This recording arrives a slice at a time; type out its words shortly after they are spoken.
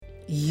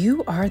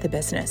You are the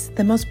business.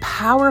 The most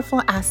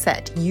powerful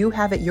asset you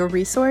have at your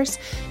resource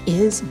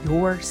is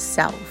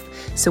yourself.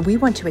 So we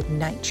want to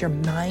ignite your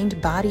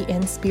mind, body,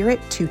 and spirit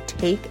to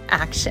take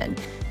action.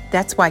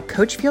 That's why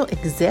Coach Fuel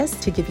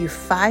exists, to give you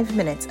 5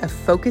 minutes of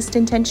focused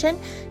intention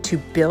to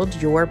build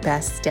your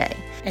best day.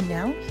 And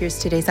now, here's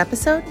today's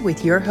episode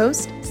with your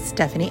host,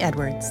 Stephanie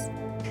Edwards.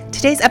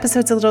 Today's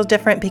episode's a little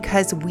different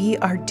because we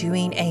are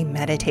doing a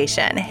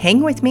meditation.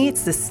 Hang with me.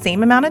 It's the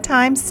same amount of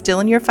time, still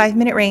in your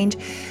 5-minute range,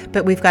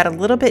 but we've got a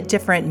little bit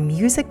different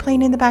music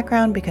playing in the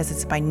background because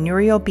it's a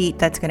binaural beat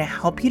that's going to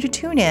help you to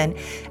tune in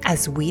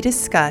as we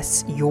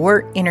discuss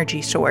your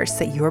energy source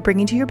that you're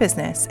bringing to your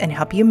business and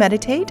help you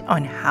meditate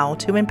on how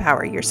to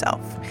empower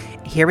yourself.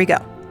 Here we go.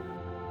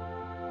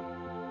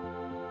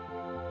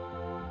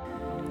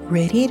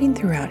 Radiating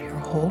throughout your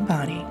whole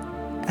body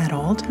at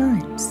all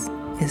times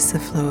is the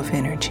flow of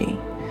energy.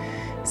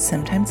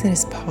 Sometimes it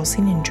is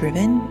pulsing and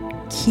driven,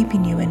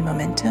 keeping you in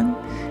momentum,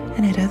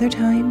 and at other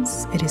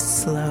times it is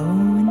slow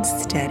and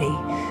steady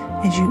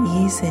as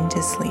you ease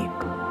into sleep.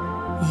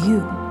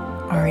 You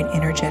are an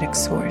energetic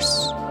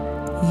source.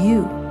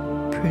 You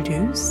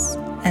produce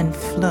and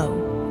flow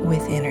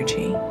with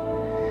energy.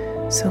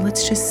 So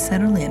let's just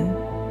settle in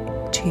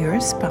to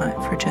your spot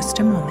for just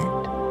a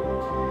moment,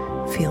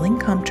 feeling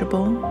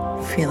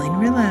comfortable, feeling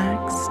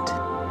relaxed,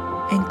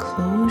 and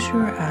close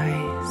your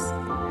eyes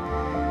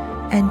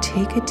and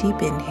take a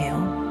deep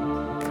inhale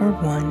for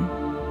 1,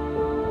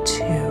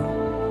 2,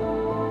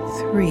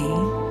 3.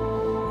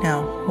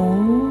 Now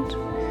hold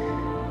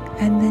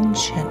and then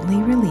gently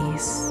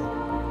release.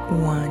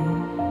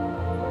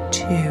 1,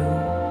 2,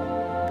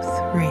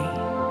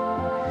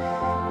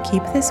 3.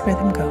 Keep this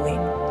rhythm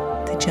going,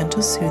 the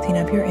gentle soothing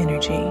of your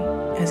energy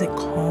as it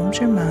calms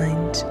your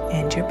mind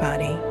and your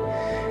body,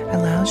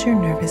 allows your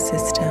nervous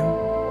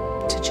system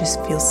to just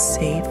feel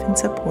safe and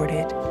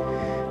supported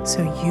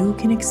so you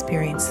can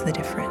experience the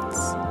difference.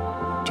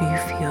 Do you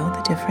feel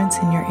the difference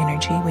in your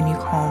energy when you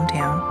calm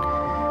down,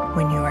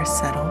 when you are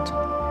settled?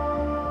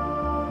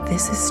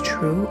 This is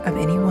true of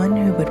anyone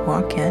who would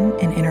walk in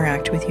and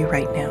interact with you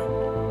right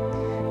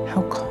now.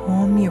 How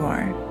calm you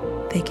are,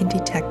 they can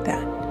detect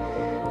that.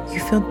 You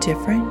feel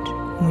different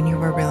when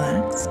you are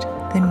relaxed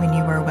than when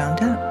you are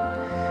wound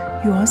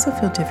up. You also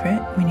feel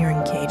different when you're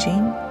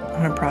engaging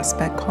on a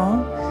prospect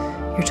call.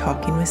 You're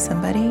talking with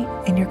somebody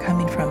and you're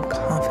coming from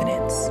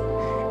confidence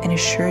and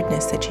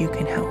assuredness that you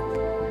can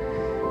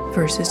help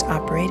versus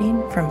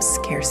operating from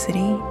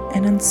scarcity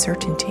and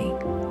uncertainty.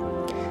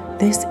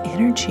 This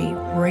energy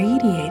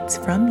radiates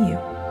from you,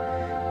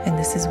 and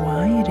this is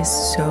why it is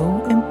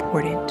so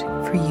important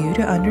for you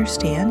to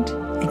understand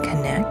and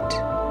connect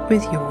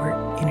with your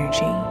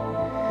energy,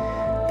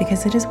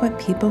 because it is what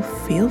people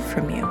feel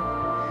from you.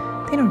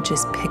 They don't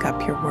just pick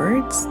up your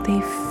words, they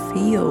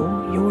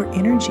feel your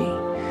energy.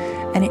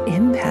 And it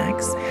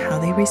impacts how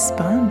they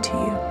respond to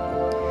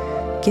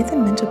you. Get the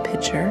mental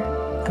picture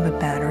of a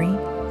battery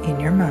in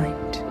your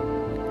mind.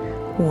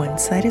 One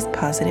side is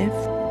positive,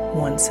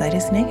 one side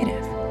is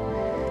negative.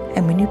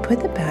 And when you put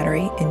the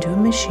battery into a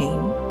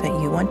machine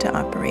that you want to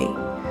operate,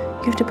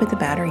 you have to put the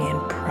battery in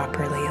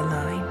properly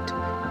aligned.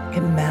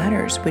 It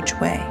matters which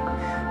way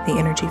the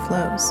energy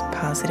flows,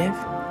 positive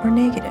or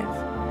negative.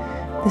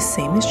 The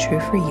same is true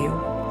for you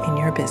in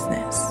your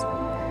business.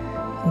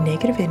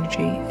 Negative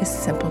energy is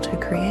simple to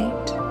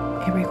create.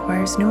 It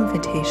requires no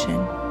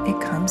invitation.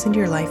 It comes into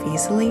your life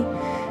easily,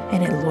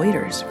 and it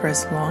loiters for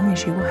as long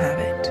as you will have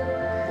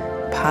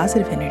it.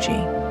 Positive energy,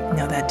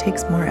 now that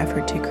takes more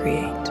effort to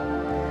create.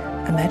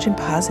 Imagine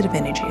positive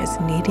energy as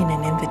needing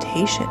an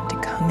invitation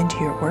to come into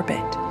your orbit.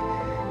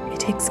 It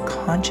takes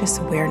conscious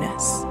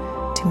awareness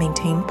to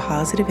maintain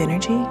positive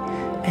energy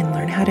and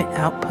learn how to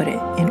output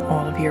it in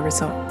all of your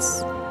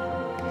results.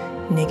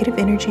 Negative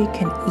energy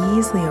can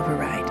easily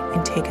override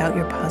and take out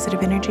your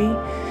positive energy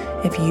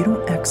if you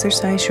don't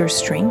exercise your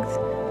strength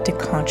to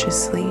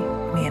consciously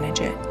manage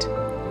it.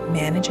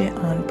 Manage it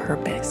on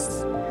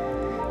purpose.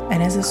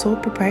 And as a sole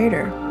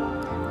proprietor,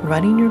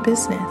 running your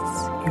business,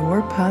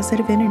 your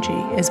positive energy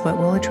is what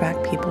will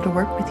attract people to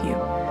work with you,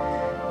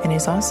 and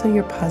is also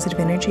your positive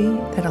energy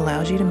that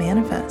allows you to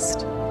manifest.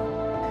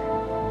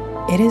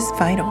 It is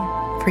vital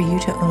for you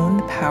to own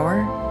the power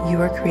you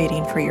are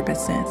creating for your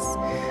business,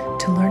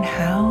 to learn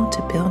how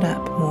to build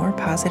up more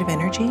positive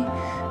energy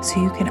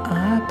so you can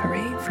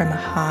operate from a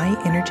high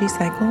energy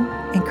cycle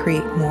and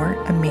create more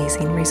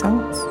amazing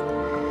results.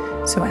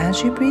 So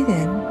as you breathe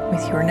in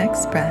with your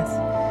next breath,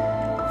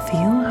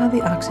 feel how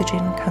the oxygen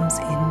comes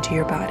into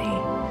your body.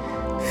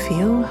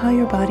 Feel how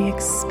your body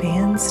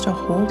expands to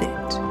hold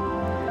it.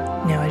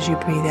 Now as you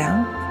breathe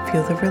out,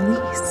 feel the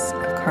release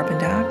of carbon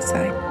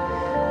dioxide.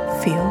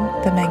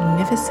 Feel the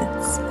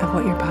magnificence of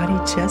what your body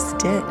just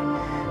did,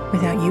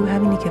 without you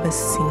having to give a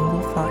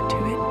single thought to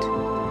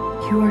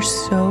it. You are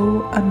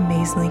so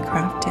amazingly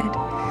crafted,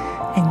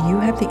 and you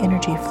have the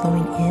energy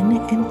flowing in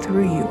and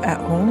through you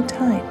at all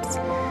times,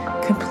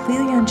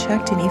 completely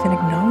unchecked and even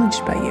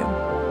acknowledged by you.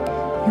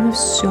 You have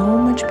so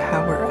much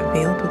power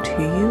available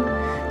to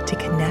you to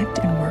connect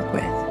and work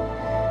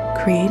with.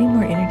 Creating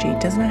more energy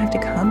does not have to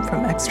come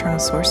from external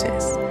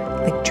sources,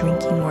 like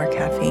drinking more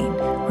caffeine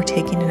or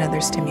taking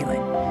another stimulant.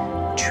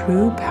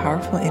 True,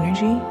 powerful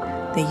energy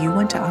that you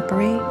want to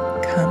operate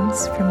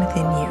comes from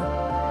within you.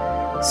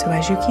 So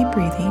as you keep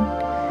breathing,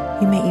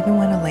 you may even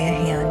want to lay a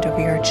hand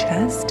over your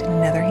chest and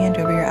another hand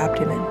over your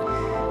abdomen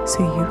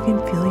so you can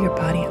feel your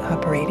body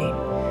operating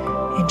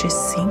and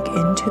just sink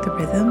into the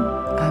rhythm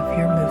of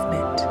your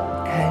movement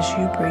as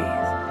you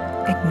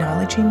breathe,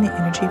 acknowledging the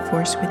energy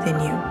force within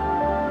you.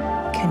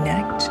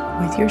 Connect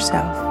with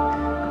yourself,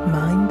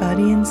 mind,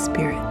 body, and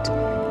spirit,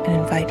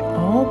 and invite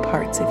all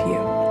parts of you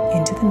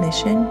into the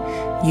mission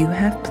you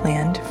have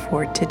planned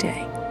for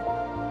today.